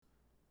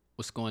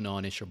What's going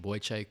on? It's your boy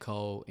Che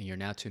Cole, and you're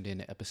now tuned in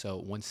to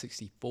episode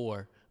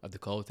 164 of the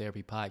Cold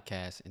Therapy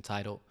Podcast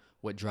entitled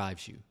What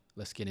Drives You?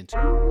 Let's get into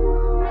it.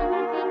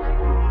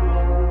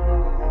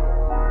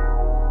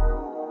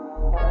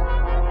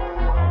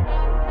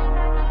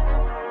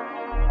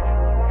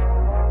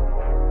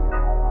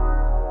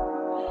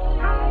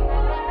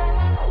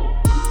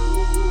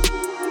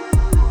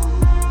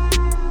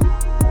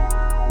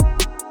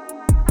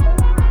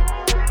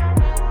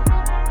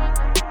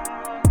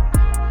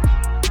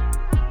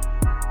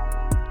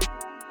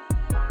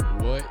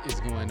 What is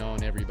going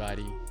on,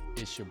 everybody?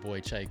 It's your boy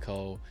Che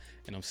Cole,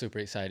 and I'm super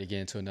excited to get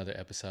into another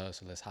episode,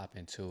 so let's hop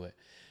into it.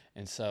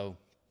 And so,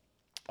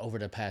 over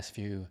the past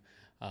few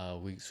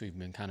weeks, we've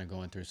been kind of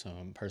going through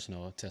some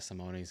personal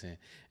testimonies,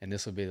 and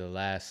this will be the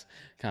last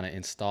kind of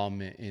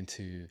installment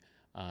into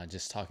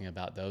just talking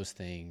about those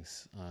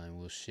things, and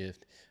we'll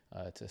shift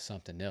to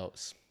something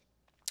else.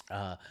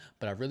 But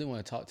I really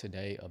want to talk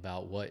today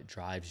about what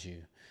drives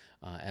you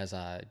as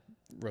I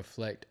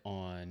reflect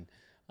on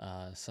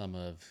some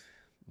of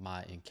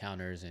my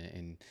encounters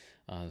and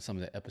some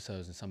of the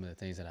episodes and some of the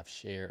things that I've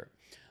shared,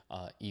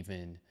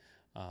 even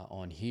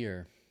on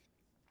here.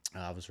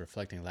 I was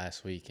reflecting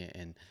last week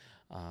and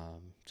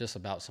just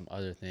about some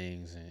other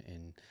things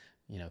and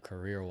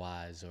career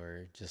wise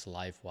or just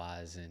life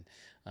wise,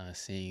 and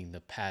seeing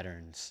the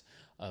patterns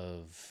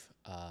of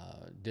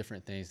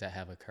different things that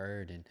have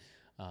occurred. And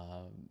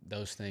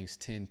those things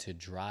tend to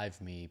drive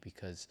me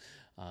because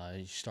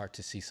you start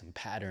to see some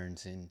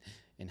patterns in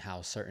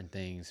how certain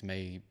things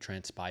may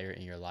transpire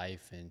in your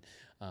life, and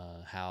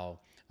how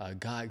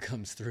God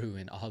comes through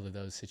in all of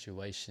those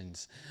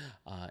situations.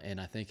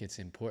 And I think it's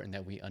important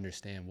that we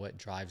understand what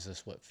drives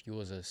us, what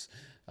fuels us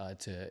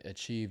to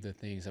achieve the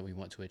things that we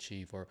want to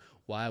achieve, or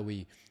why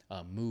we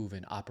move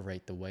and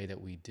operate the way that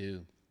we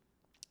do.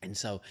 And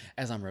so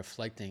as I'm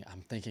reflecting,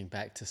 I'm thinking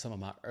back to some of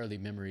my early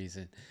memories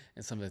and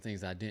some of the things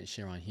that I didn't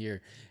share on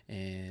here.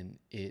 And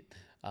it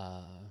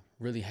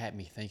really had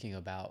me thinking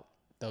about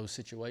those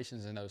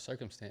situations and those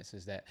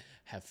circumstances that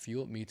have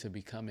fueled me to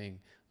becoming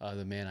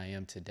the man I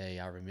am today.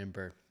 I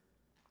remember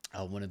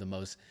one of the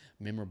most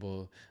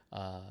memorable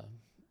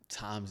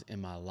times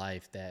in my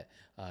life that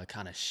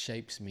kind of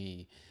shapes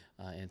me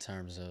in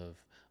terms of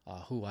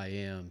who I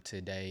am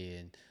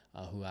today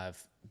and who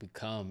I've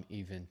become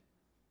even,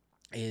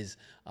 is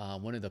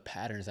one of the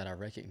patterns that I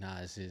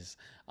recognize is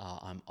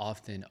I'm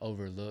often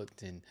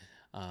overlooked and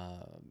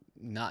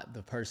not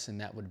the person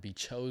that would be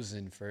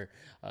chosen for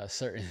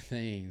certain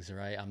things,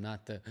 right? I'm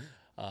not the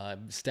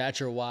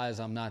stature-wise,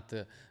 I'm not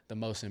the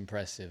most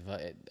impressive.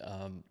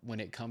 When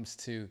it comes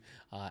to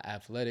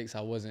athletics,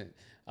 I wasn't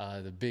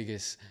the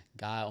biggest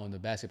guy on the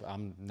basketball.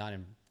 I'm not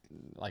in,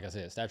 like I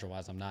said,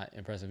 stature-wise, I'm not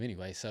impressive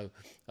anyway. So,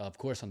 of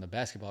course, on the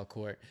basketball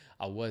court,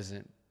 I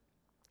wasn't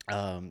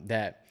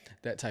that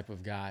type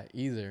of guy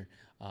either.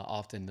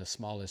 Often the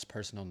smallest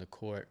person on the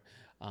court.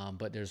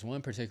 But there's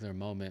one particular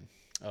moment.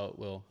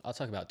 Well, I'll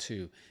talk about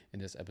two in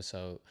this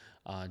episode.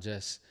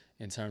 Just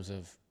in terms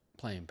of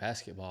playing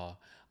basketball,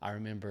 I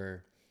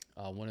remember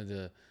one of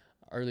the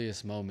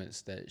earliest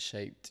moments that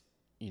shaped,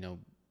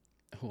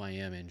 who I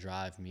am and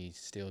drive me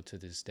still to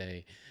this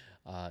day,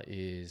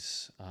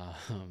 is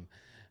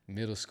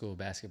middle school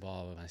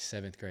basketball. My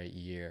seventh grade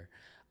year,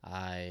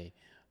 I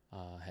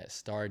had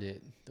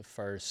started the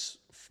first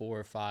 4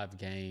 or 5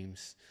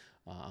 games.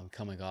 I'm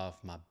coming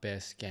off my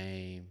best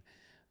game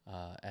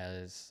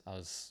as I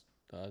was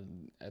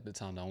at the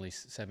time the only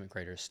seventh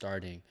grader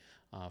starting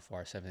for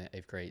our seventh and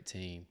eighth grade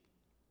team.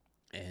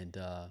 And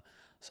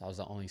so I was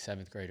the only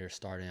seventh grader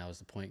starting. I was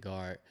the point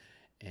guard.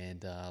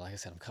 And like I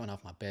said, I'm coming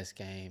off my best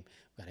game.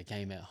 We got a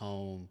game at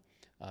home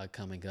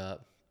coming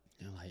up.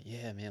 And I'm like,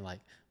 yeah, man,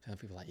 like telling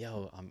people like,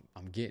 yo,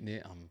 I'm getting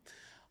it.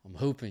 I'm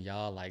hooping,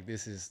 y'all. Like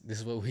this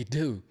is what we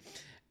do.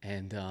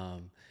 And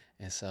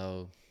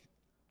so,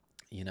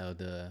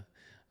 the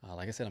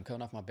like I said, I'm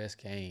coming off my best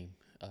game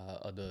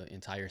of the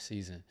entire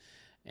season.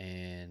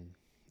 And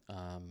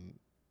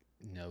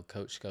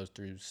coach goes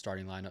through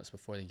starting lineups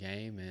before the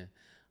game, and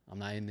I'm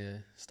not in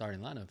the starting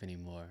lineup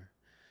anymore.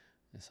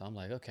 And so I'm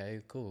like, okay,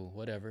 cool,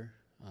 whatever.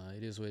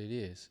 It is what it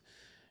is.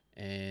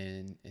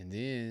 And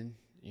then,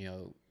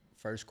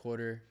 first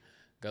quarter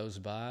goes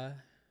by.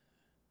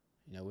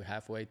 We're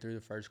halfway through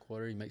the first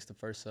quarter. He makes the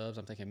first subs.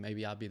 I'm thinking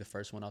maybe I'll be the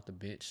first one off the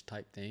bench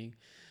type thing.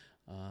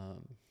 I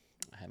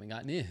haven't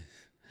gotten in.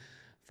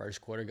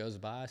 First quarter goes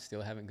by,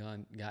 still haven't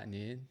gotten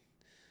in.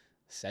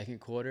 Second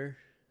quarter,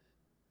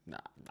 nah,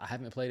 I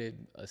haven't played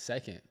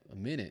a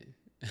minute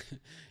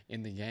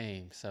in the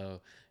game.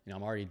 So,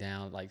 I'm already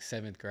down like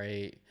seventh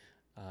grade.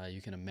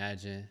 You can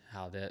imagine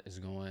how that is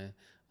going.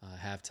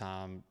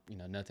 Halftime,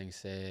 nothing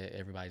said.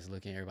 Everybody's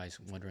looking. Everybody's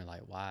wondering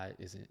like, why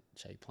isn't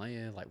Che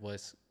playing? Like,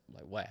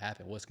 what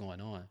happened? What's going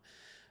on?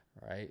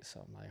 Right.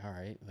 So I'm like, all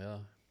right,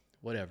 well,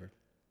 whatever.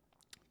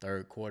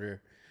 Third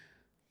quarter,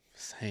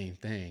 same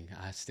thing.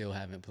 I still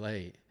haven't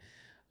played.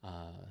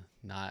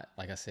 Not,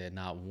 like I said,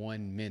 not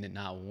 1 minute,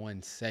 not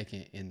 1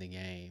 second in the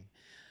game.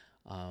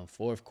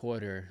 Fourth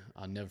quarter,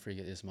 I'll never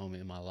forget this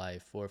moment in my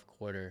life. Fourth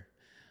quarter,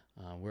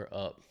 we're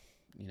up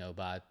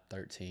by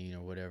 13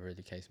 or whatever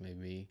the case may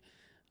be.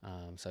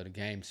 So the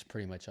game's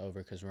pretty much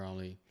over because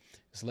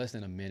it's less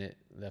than a minute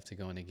left to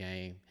go in the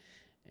game.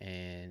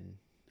 And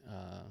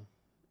uh,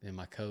 then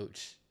my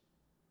coach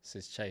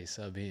says, Chase,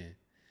 sub in.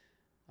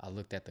 I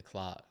looked at the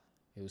clock.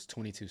 It was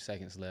 22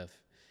 seconds left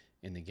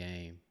in the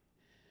game.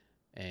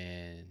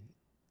 And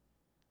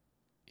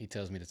he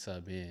tells me to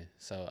sub in.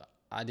 So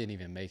I didn't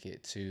even make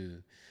it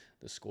to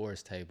the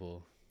scores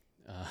table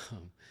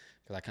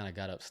because I kind of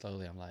got up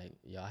slowly. I'm like,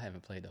 yo, I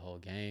haven't played the whole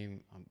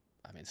game.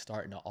 I've been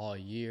starting all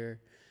year.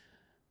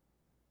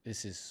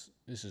 This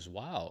is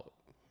wild,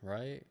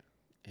 right?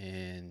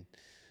 And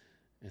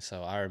and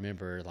so I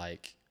remember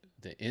like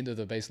the end of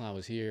the baseline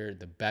was here.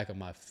 The back of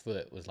my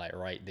foot was like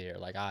right there.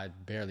 Like I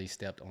barely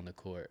stepped on the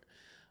court.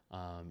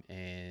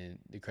 And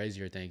the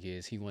crazier thing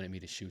is, he wanted me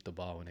to shoot the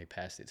ball when they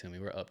passed it to me.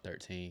 We're up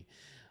 13,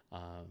 um,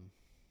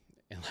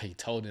 and like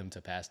told him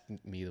to pass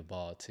me the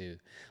ball too.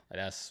 Like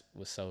that's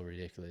was so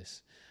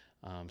ridiculous.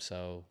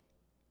 So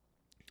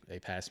they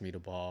passed me the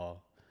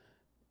ball.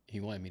 He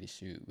wanted me to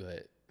shoot,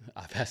 but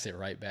I passed it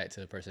right back to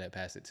the person that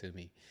passed it to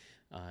me,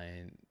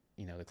 and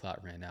the clock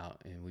ran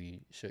out, and we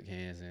shook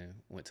hands and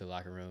went to the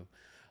locker room.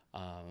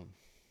 Um,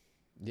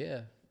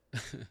 yeah,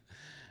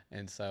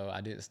 and so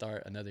I didn't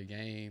start another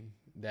game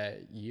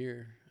that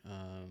year.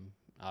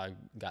 I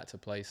got to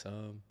play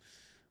some,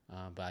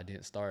 but I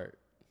didn't start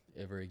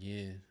ever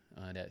again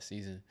that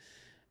season,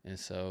 and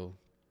so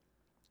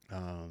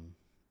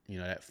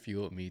that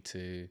fueled me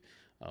to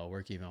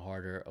work even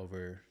harder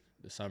over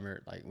the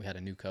summer. Like we had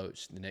a new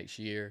coach the next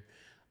year,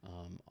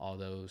 all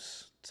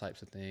those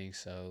types of things.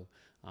 So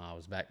I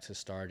was back to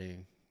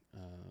starting,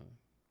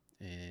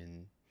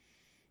 and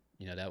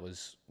that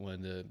was one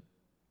of the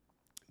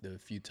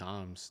few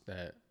times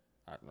that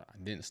I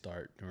didn't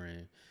start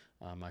during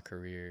my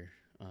career,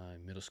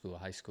 middle school,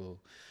 high school,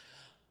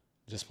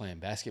 just playing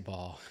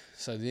basketball.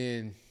 So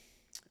then,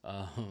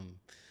 um,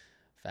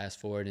 fast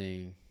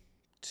forwarding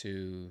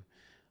to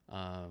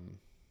um,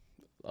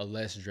 a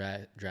less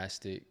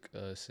drastic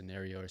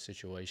scenario or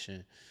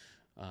situation.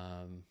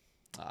 Um,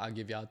 I'll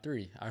give y'all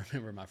three. I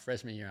remember my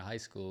freshman year in high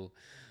school.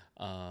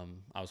 I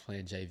was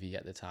playing JV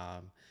at the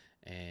time,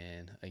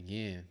 and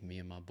again, me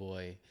and my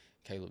boy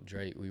Caleb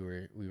Drake, we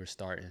were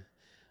starting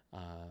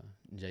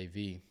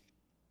JV.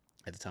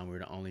 At the time, we were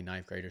the only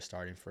ninth graders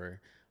starting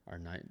for our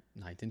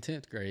ninth and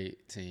 10th grade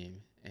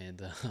team.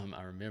 And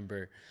I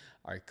remember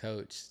our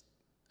coach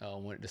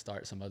wanted to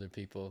start some other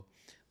people.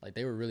 Like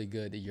they were really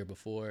good the year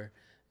before,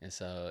 and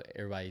so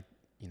everybody,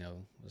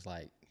 was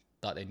like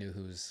thought they knew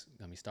who was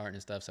gonna be starting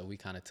and stuff. So we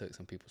kind of took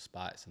some people's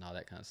spots and all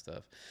that kind of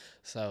stuff.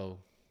 So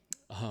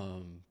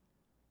um,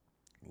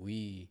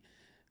 we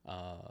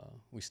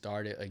we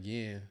started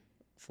again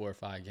 4 or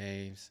 5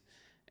 games,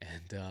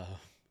 and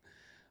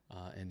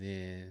and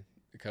then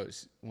the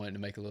coach wanted to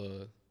make a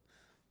little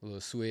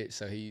switch,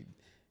 so he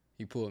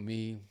pulled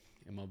me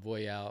and my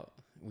boy out.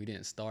 We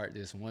didn't start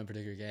this one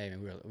particular game,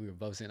 and we were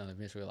both sitting on the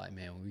bench. We were like,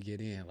 man, when we get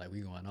in, like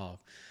we going off.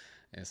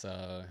 And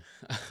so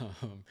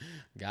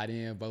got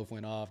in, both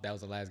went off. That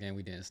was the last game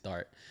we didn't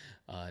start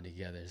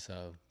together.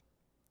 So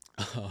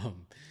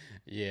um,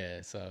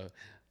 yeah, so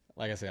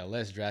like I said, a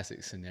less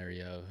drastic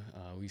scenario.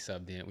 We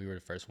subbed in. We were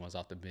the first ones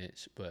off the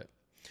bench, but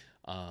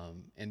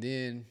and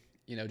then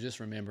just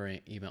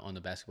remembering even on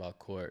the basketball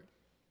court,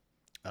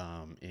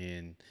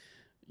 and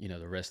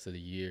the rest of the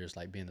years,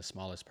 like being the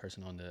smallest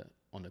person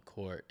on the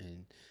court,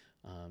 and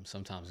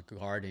sometimes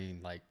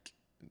guarding like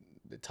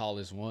the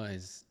tallest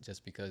ones,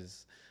 just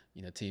because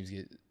teams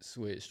get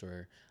switched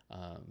or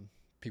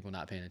people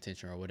not paying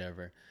attention or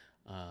whatever,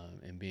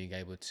 and being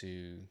able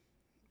to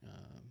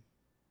um,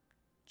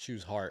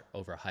 choose heart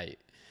over height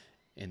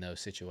in those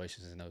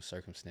situations, in those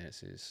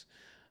circumstances.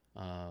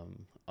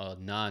 A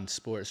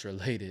non-sports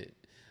related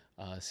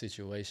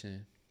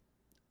situation.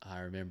 I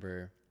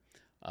remember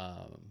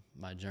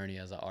my journey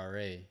as a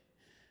RA.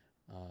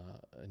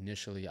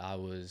 Initially, I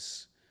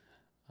was,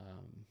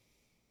 um,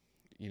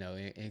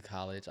 in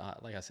college.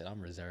 Like I said, I'm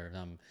reserved.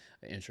 I'm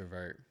an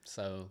introvert,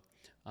 so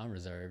I'm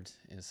reserved.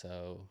 And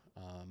so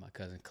my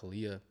cousin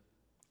Kalia,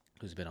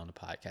 who's been on the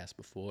podcast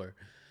before,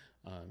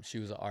 she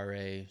was a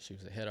RA. She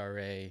was a head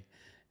RA,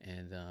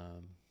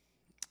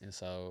 and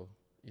so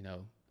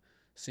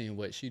seeing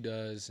what she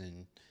does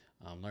and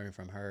learning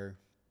from her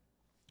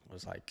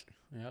was like,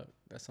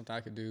 that's something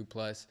I could do.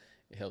 Plus,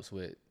 it helps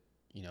with,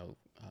 you know,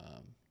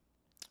 um,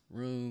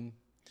 room,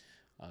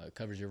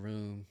 covers your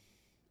room,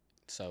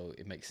 so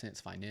it makes sense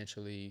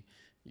financially.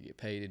 You get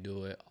paid to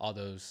do it, all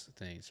those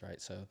things,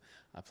 right? So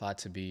I applied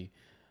to be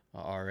a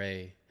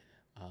RA.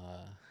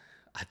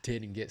 I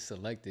didn't get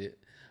selected.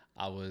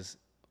 I was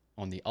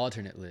on the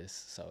alternate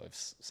list. So if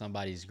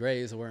somebody's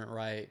grades weren't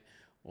right,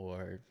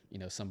 or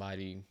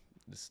somebody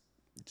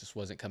just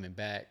wasn't coming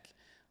back,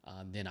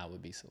 then I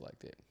would be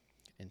selected.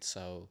 And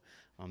so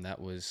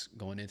that was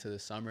going into the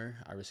summer.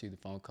 I received a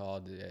phone call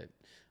that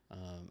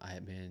I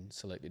had been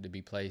selected to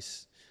be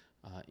placed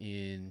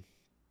in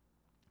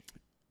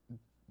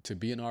to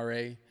be an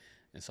RA,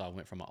 and so I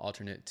went from an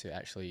alternate to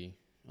actually.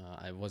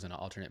 I wasn't an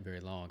alternate very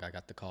long. I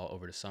got the call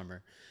over the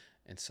summer,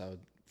 And so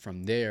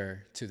from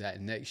there to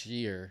that next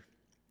year,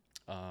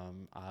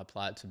 I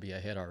applied to be a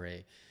head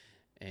RA,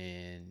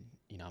 and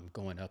I'm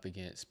going up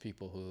against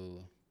people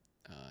who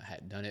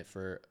had done it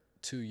for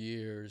 2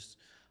 years,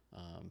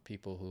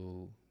 people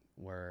who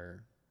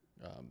were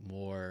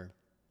more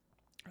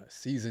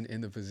seasoned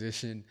in the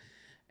position,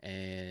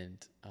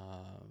 and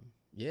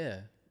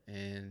yeah,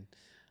 and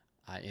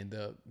I ended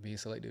up being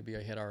selected to be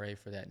a head RA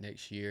for that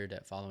next year,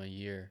 that following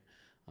year.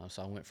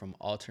 So I went from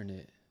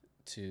alternate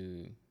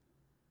to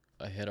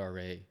a head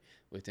RA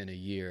within a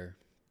year.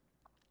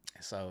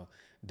 So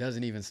it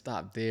doesn't even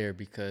stop there,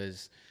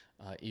 because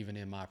even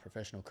in my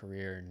professional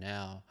career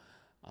now,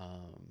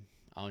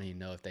 I don't even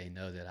know if they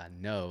know that I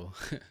know,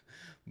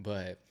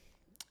 but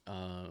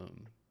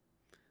um,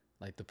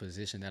 like the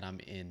position that I'm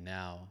in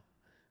now,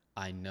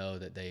 I know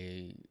that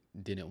they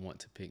didn't want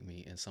to pick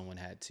me, and someone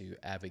had to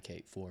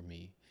advocate for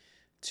me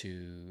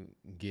to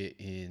get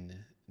in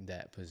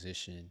that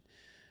position.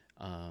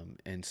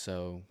 And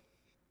so,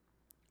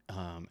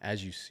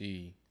 as you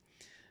see,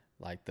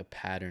 like the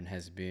pattern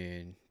has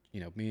been,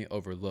 being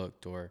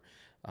overlooked, or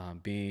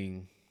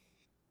being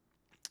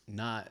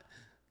not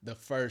the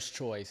first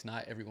choice,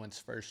 not everyone's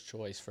first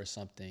choice for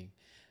something.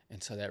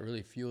 And so that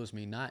really fuels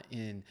me, not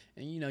in,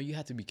 and you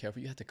have to be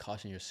careful, you have to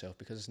caution yourself,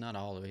 because it's not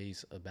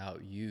always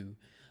about you.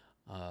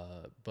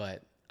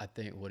 But I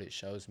think what it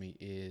shows me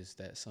is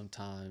that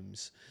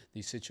sometimes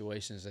these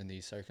situations and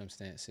these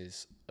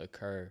circumstances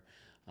occur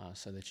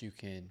so that you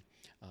can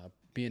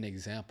be an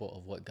example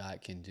of what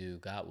God can do.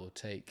 God will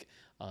take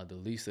the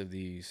least of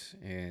these,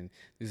 and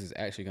this is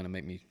actually going to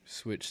make me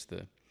switch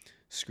the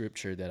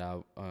scripture that I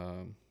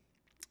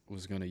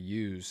was going to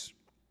use.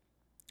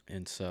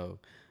 And so,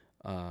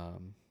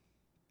 um,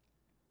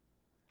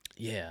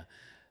 yeah,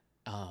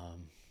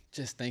 um,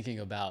 just thinking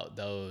about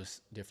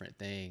those different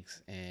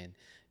things, and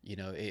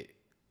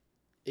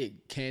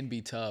it can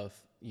be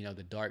tough.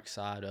 The dark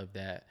side of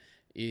that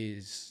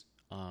is,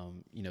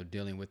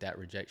 dealing with that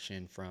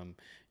rejection from,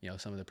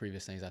 some of the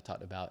previous things I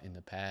talked about in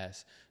the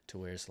past, to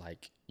where it's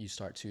like you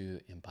start to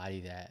embody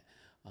that,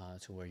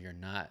 to where you're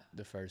not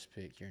the first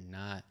pick, you're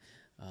not,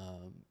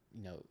 um,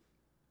 you know,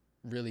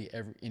 really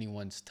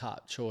anyone's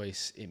top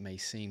choice, it may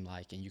seem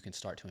like, and you can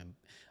start to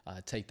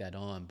take that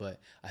on.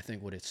 But I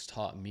think what it's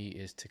taught me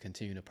is to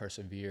continue to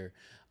persevere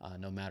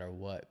no matter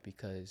what,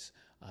 because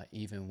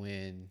even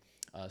when,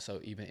 so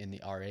even in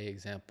the RA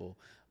example,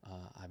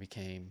 I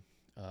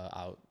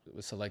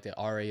was selected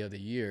RA of the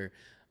year,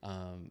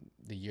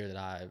 the year that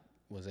I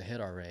was a head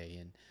RA.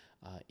 And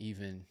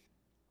even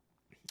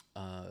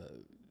uh,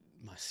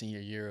 my senior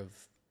year of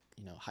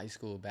high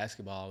school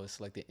basketball, I was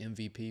selected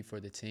MVP for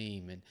the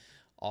team, and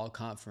all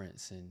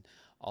conference, and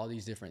all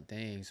these different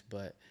things.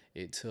 But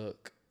it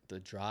took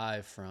the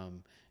drive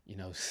from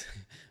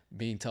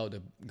being told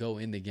to go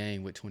in the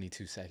game with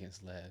 22 seconds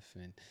left,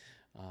 and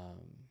um,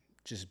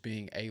 just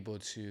being able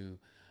to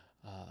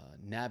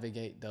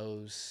navigate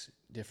those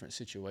different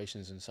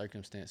situations and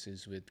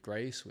circumstances with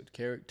grace, with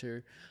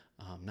character,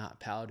 not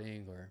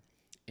pouting or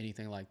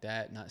anything like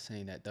that. Not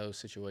saying that those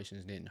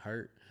situations didn't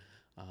hurt,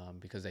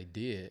 because they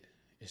did.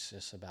 It's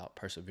just about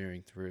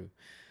persevering through.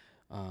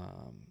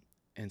 Um,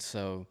 and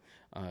so,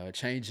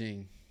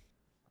 changing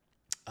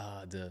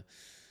the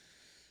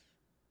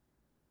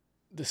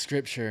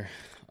scripture,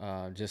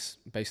 just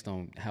based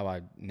on how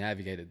I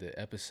navigated the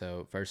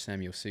episode, 1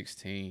 Samuel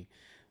 16,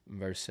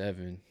 verse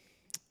 7.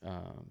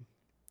 Um,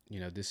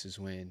 this is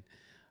when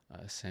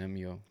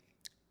Samuel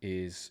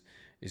is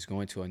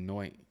going to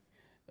anoint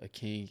a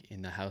king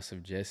in the house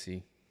of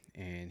Jesse,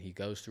 and he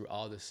goes through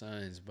all the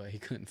sons, but he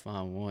couldn't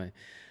find one.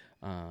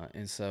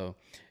 And so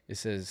it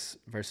says,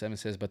 verse 7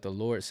 says, "But the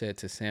Lord said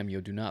to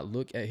Samuel, do not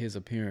look at his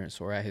appearance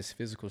or at his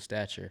physical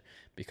stature,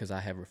 because I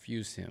have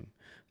refused him.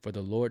 For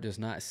the Lord does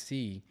not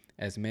see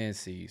as man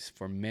sees,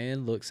 for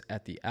man looks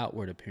at the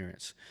outward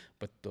appearance,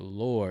 but the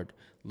Lord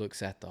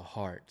looks at the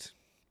heart."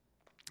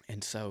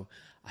 And so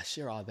I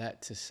share all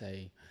that to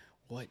say,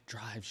 what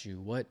drives you?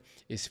 What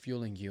is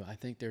fueling you? I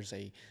think there's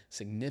a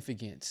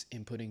significance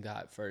in putting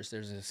God first.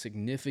 There's a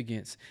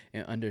significance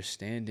in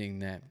understanding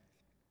that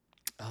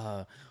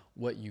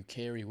what you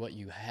carry, what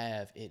you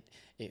have,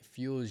 it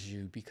fuels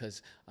you,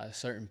 because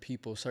certain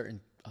people, certain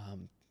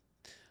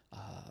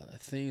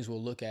things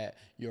will look at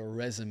your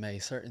resume.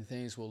 Certain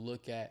things will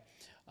look at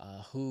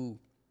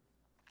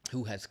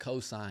who has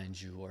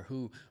co-signed you, or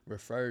who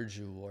referred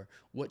you, or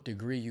what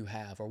degree you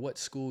have, or what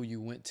school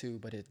you went to.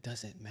 But it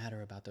doesn't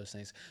matter about those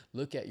things.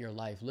 Look at your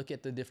life. Look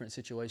at the different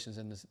situations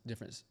and the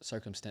different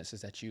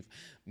circumstances that you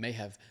may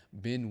have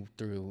been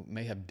through,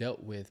 may have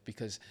dealt with,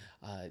 because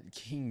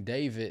King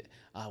David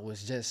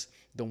was just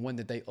the one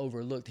that they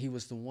overlooked. He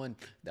was the one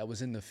that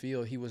was in the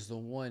field. He was the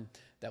one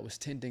that was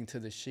tending to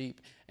the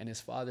sheep, and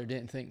his father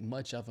didn't think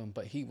much of him,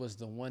 but he was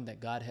the one that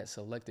God had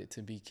selected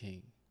to be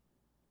king,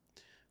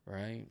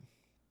 right?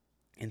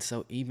 And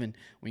so even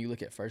when you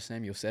look at 1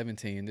 Samuel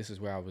 17, this is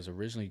where I was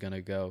originally going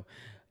to go.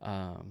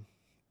 Um,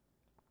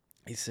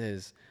 it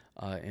says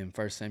in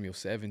 1 Samuel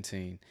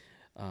 17,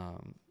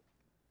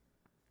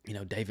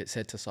 David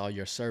said to Saul,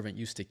 "Your servant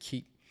used to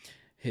keep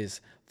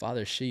his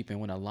father's sheep. And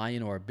when a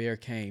lion or a bear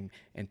came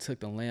and took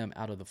the lamb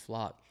out of the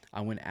flock,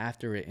 I went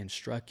after it and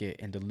struck it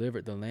and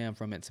delivered the lamb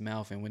from its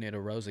mouth. And when it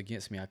arose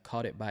against me, I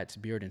caught it by its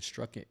beard and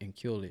struck it and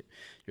killed it.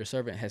 Your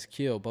servant has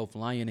killed both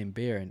lion and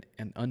bear,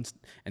 and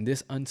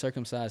this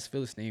uncircumcised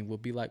Philistine will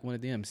be like one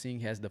of them, seeing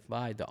he has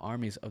defied the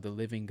armies of the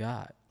living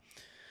God.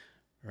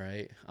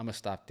 Right? I'm going to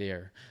stop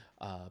there.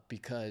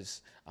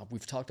 Because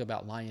we've talked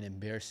about lion and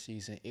bear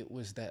season. It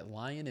was that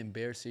lion and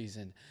bear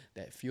season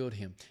that fueled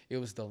him. It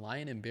was the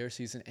lion and bear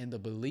season and the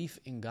belief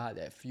in God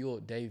that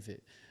fueled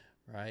David,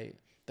 right?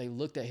 They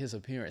looked at his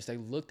appearance. They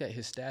looked at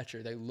his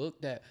stature. They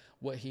looked at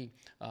what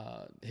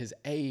his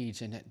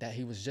age, and that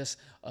he was just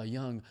a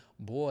young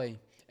boy,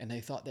 and they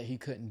thought that he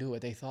couldn't do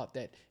it. They thought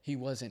that he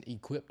wasn't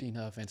equipped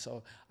enough. And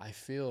so I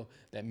feel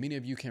that many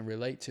of you can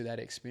relate to that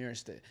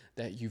experience,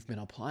 that you've been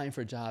applying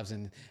for jobs,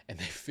 and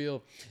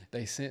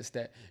they sense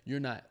that you're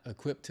not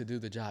equipped to do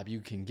the job.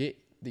 You can get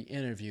the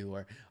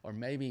interview, or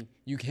maybe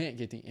you can't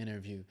get the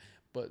interview,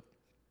 but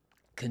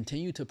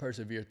continue to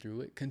persevere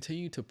through it.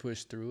 Continue to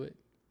push through it.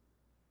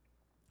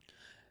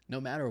 No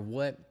matter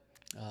what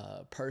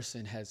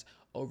person has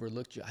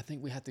overlooked you, I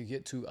think we have to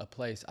get to a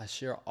place. I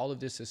share all of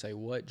this to say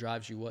what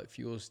drives you, what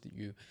fuels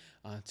you,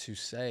 to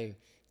say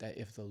that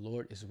if the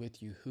Lord is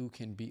with you, who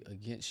can be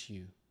against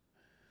you?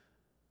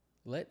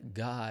 Let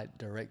God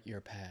direct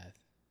your path.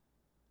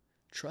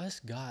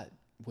 Trust God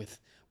with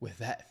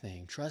that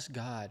thing. Trust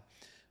God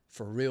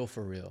for real,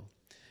 for real.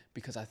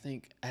 Because I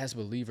think as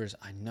believers,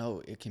 I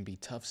know it can be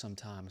tough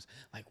sometimes.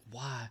 Like,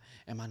 why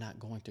am I not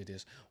going through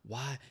this?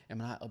 Why am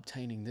I not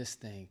obtaining this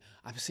thing?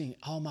 I'm seeing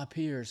all my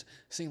peers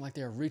seem like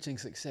they're reaching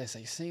success.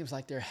 It seems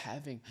like they're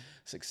having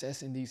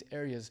success in these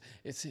areas.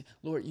 It's,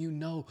 Lord,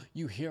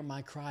 you hear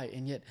my cry,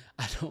 and yet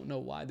I don't know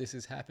why this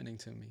is happening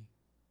to me.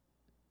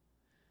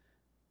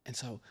 And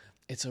so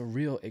it's a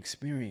real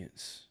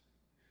experience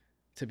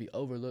to be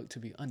overlooked, to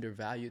be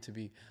undervalued, to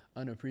be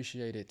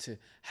unappreciated, to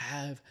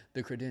have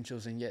the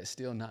credentials and yet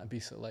still not be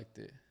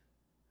selected.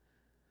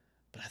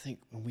 But I think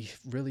when we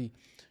really,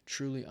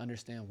 truly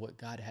understand what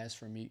God has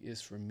for me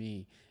is for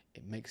me,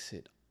 it makes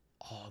it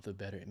all the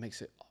better. It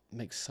makes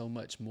so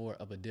much more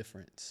of a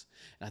difference.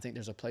 And I think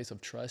there's a place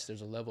of trust,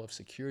 there's a level of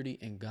security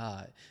in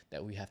God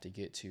that we have to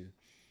get to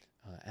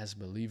as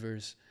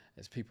believers,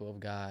 as people of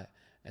God,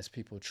 as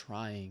people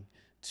trying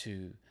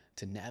to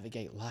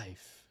navigate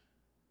life.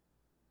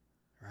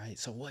 Right?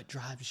 So what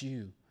drives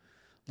you?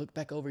 Look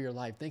back over your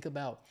life. Think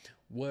about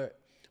what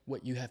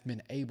you have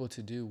been able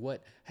to do,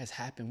 what has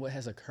happened, what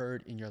has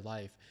occurred in your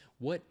life,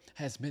 what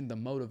has been the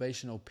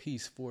motivational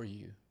piece for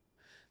you.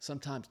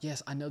 Sometimes,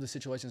 yes, I know the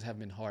situations have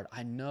been hard.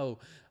 I know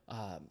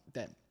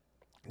that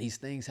these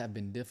things have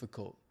been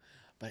difficult,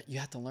 but you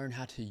have to learn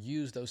how to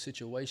use those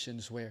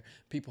situations where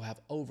people have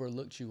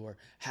overlooked you or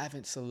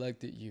haven't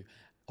selected you,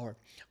 or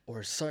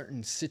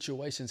certain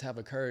situations have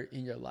occurred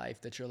in your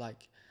life that you're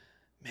like,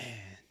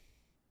 man,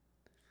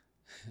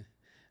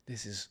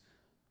 this is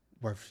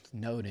worth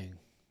noting,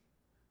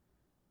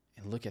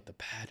 and look at the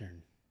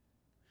pattern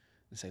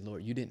and say,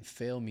 Lord, you didn't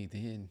fail me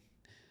then,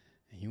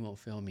 and you won't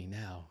fail me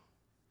now.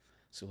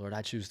 So, Lord,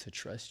 I choose to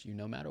trust you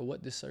no matter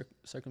what this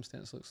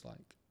circumstance looks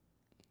like.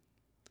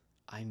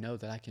 I know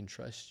that I can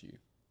trust you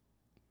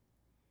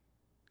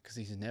because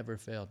he's never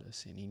failed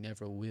us, and he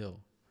never will.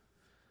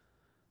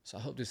 So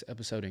I hope this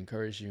episode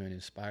encouraged you and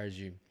inspires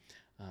you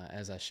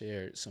as I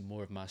shared some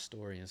more of my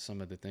story and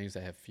some of the things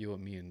that have fueled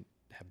me and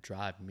have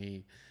driven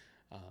me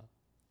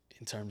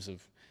in terms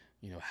of,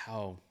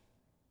 how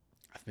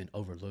I've been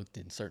overlooked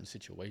in certain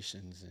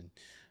situations, and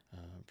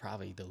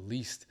probably the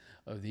least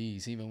of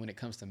these, even when it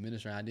comes to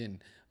ministry. I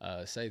didn't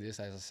say this,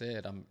 as I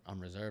said, I'm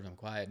reserved, I'm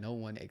quiet. No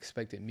one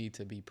expected me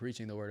to be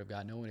preaching the word of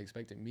God. No one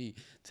expected me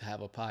to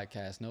have a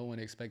podcast. No one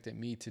expected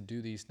me to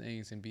do these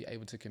things and be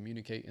able to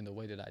communicate in the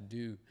way that I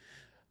do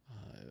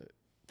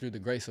through the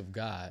grace of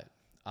God,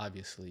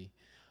 obviously.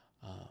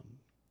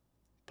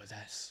 But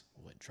that's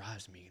what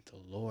drives me. The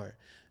Lord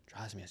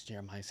drives me, as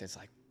Jeremiah says,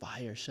 like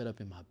fire shut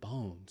up in my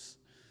bones.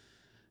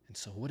 And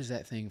so what is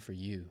that thing for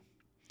you?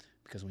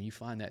 Because when you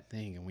find that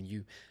thing and when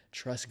you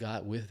trust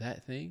God with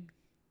that thing,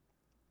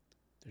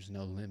 there's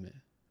no limit.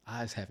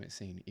 Eyes haven't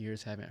seen,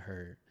 ears haven't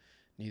heard,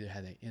 neither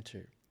have they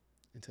entered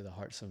into the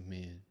hearts of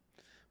men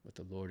what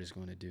the Lord is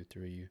going to do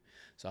through you.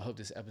 So I hope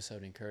this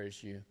episode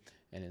encouraged you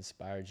and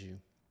inspired you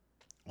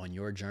on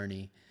your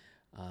journey.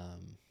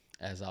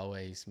 As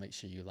always, make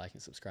sure you like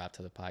and subscribe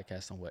to the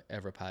podcast on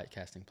whatever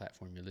podcasting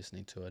platform you're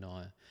listening to it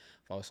on.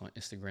 Follow us on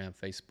Instagram,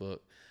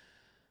 Facebook,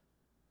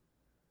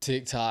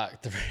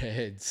 TikTok,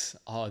 Threads,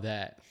 all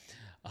that.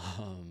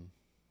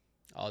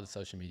 All the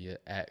social media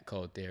at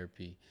Cold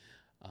Therapy.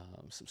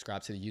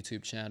 Subscribe to the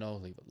YouTube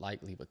channel. Leave a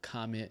like, leave a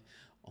comment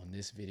on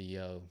this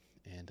video.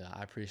 And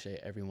I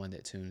appreciate everyone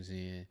that tunes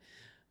in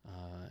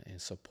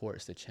and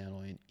supports the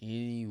channel in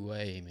any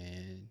way,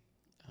 man.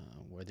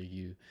 Whether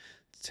you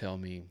tell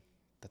me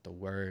that the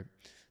word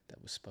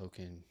that was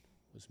spoken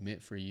was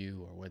meant for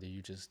you, or whether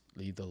you just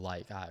leave the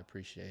like, I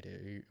appreciate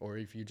it. Or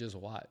if you just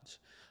watch,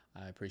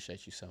 I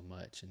appreciate you so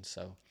much. And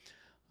so,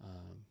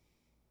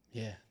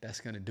 yeah, that's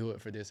going to do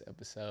it for this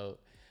episode.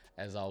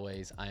 As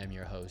always, I am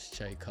your host,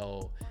 Che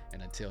Cole.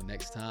 And until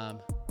next time,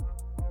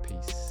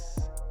 peace.